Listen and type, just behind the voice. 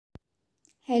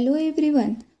Hello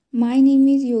everyone, my name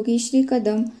is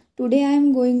Yogeshwari. Today I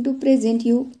am going to present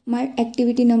you my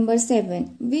activity number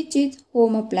 7, which is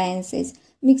home appliances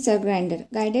mixer grinder,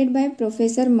 guided by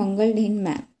Professor Mangal Din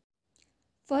ma'am.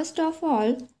 First of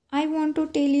all, I want to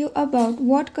tell you about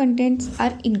what contents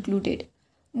are included.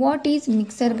 What is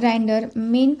mixer grinder,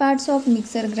 main parts of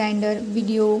mixer grinder,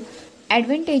 video,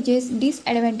 advantages,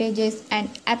 disadvantages and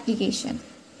application.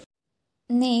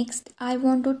 Next, I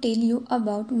want to tell you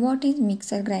about what is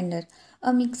mixer grinder.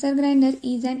 A mixer grinder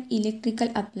is an electrical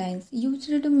appliance used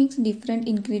to mix different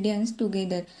ingredients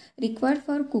together required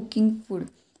for cooking food,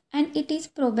 and it is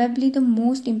probably the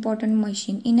most important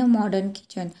machine in a modern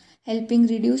kitchen, helping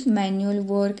reduce manual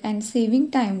work and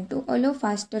saving time to allow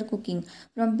faster cooking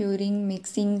from pouring,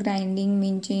 mixing, grinding,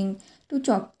 minching to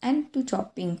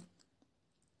chopping.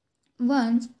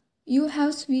 Once you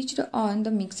have switched on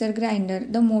the mixer grinder,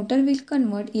 the motor will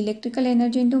convert electrical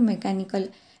energy into mechanical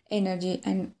energy,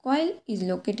 and coil is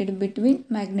located between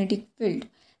magnetic field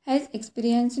has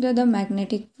experienced the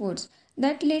magnetic force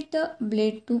that led the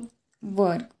blade to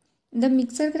work. The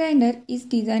mixer grinder is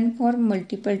designed for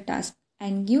multiple tasks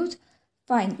and gives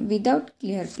fine without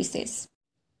clear pieces.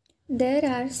 There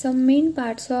are some main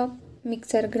parts of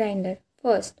mixer grinder.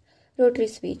 First, rotary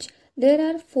switch. There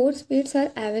are 4 speeds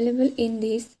are available in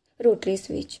this rotary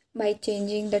switch. By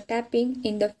changing the tapping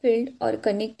in the field or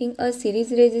connecting a series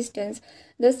resistance,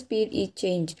 the speed is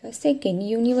changed. Second,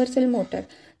 universal motor.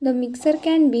 The mixer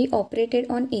can be operated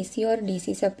on AC or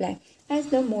DC supply as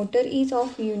the motor is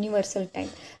of universal type.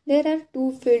 There are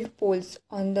 2 field poles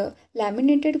on the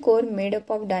laminated core made up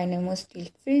of dynamo steel.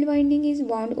 Field winding is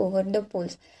wound over the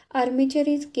poles. Armature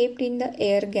is kept in the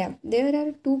air gap. There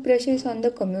are 2 brushes on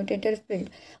the commutator field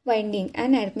winding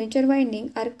and armature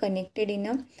winding are connected in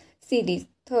a series.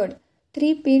 Third,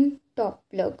 3-pin top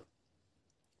plug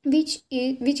which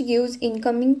gives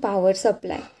incoming power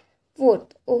supply.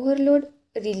 Fourth, overload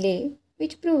relay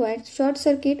which provides short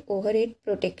circuit overheat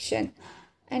protection.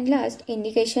 And last,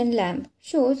 indication lamp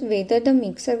shows whether the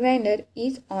mixer grinder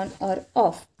is on or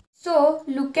off. So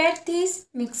look at this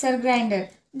mixer grinder.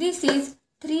 This is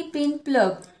 3-pin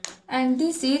plug and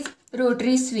this is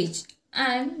rotary switch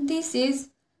and this is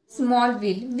small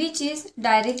wheel which is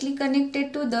directly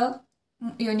connected to the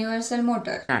universal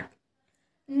motor.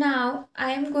 Now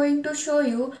I am going to show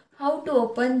you how to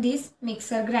open this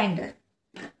mixer grinder.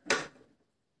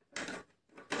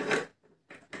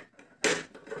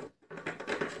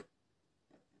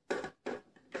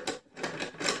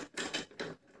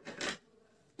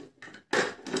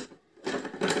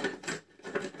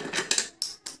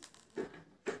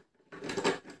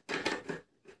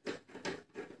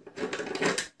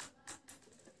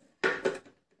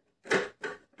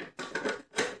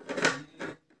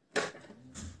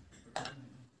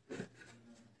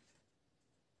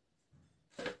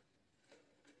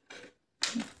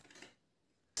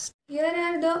 Here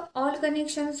are the all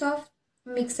connections of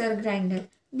mixer grinder.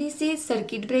 This is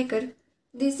circuit breaker,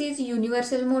 this is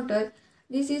universal motor,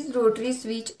 this is rotary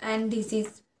switch and this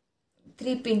is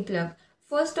 3-pin plug.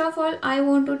 First of all, I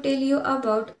want to tell you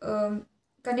about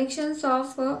connections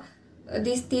of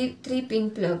this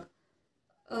 3-pin plug.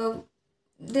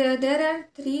 There are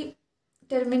 3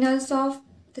 terminals of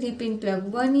 3-pin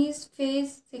plug. One is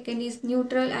phase, second is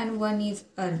neutral and one is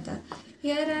earth.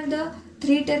 Here are the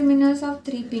 3 terminals of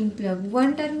 3-pin plug.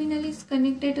 One terminal is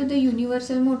connected to the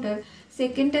universal motor,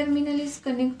 second terminal is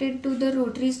connected to the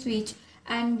rotary switch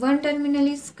and one terminal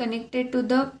is connected to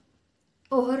the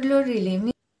overload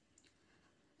relay.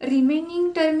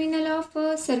 Remaining terminal of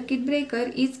a circuit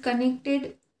breaker is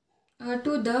connected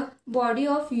to the body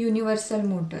of universal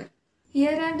motor.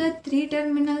 Here are the 3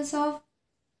 terminals of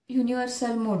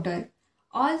universal motor.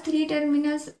 All 3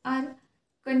 terminals are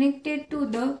connected to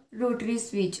the rotary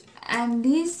switch and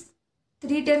these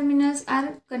 3 terminals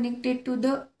are connected to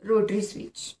the rotary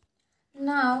switch.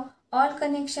 Now all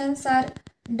connections are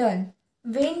done.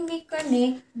 When we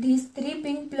connect this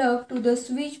 3-pin plug to the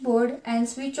switchboard and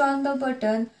switch on the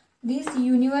button, this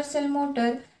universal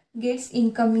motor gets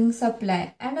incoming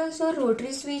supply and also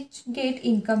rotary switch get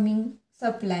incoming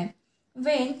supply.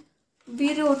 When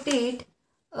we rotate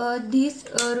this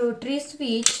rotary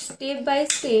switch step by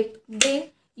step, then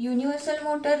universal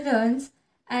motor runs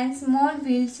and small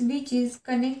wheels which is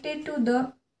connected to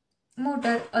the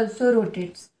motor also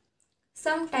rotates.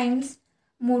 Sometimes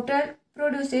motor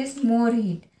produces more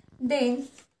heat. Then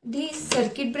this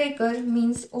circuit breaker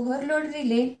means overload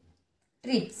relay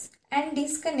trips and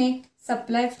disconnect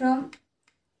supply from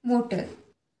motor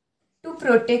to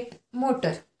protect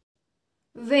motor.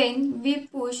 When we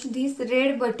push this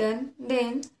red button,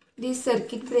 then this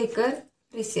circuit breaker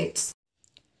resets.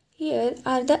 Here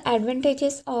are the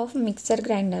advantages of mixer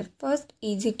grinder. First,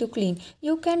 easy to clean.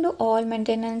 You can do all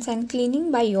maintenance and cleaning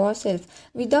by yourself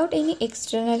without any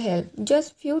external help.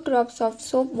 Just few drops of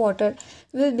soap water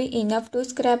will be enough to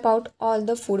scrape out all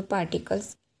the food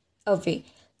particles away.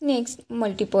 Next,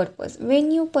 multi-purpose.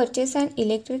 When you purchase an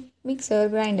electric mixer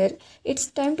grinder, it's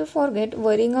time to forget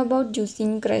worrying about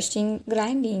juicing, crushing,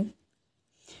 grinding.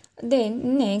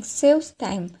 Then next, saves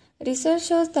time. Research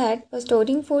shows that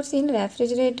storing foods in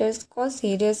refrigerators cause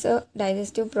serious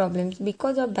digestive problems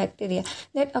because of bacteria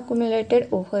that accumulated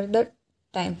over the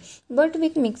time. But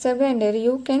with mixer grinder,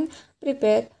 you can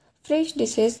prepare fresh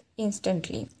dishes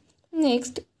instantly.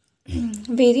 Next,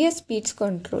 various speeds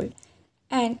control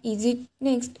and easy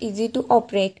to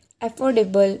operate,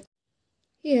 affordable.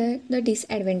 Here the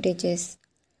disadvantages.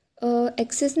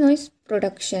 Excess noise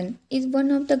production is one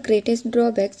of the greatest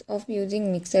drawbacks of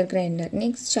using mixer grinder.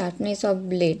 Next, sharpness of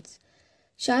blades.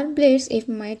 Sharp blades if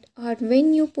might hurt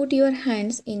when you put your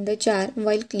hands in the jar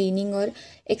while cleaning or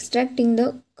extracting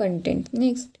the content.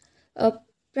 Next,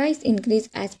 price increase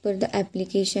as per the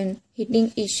application,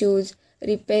 heating issues,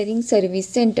 repairing service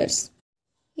centers.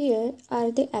 Here are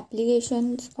the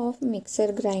applications of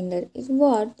mixer grinder. Is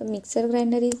what the mixer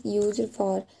grinder is used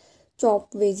for: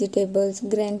 chop vegetables,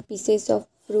 grind pieces of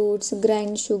fruits,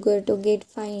 grind sugar to get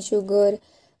fine sugar,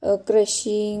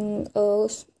 crushing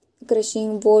oats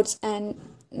and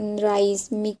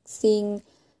rice, mixing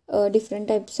different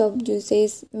types of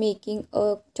juices, making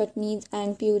chutneys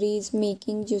and purees,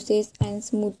 making juices and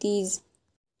smoothies.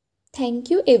 Thank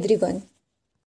you everyone.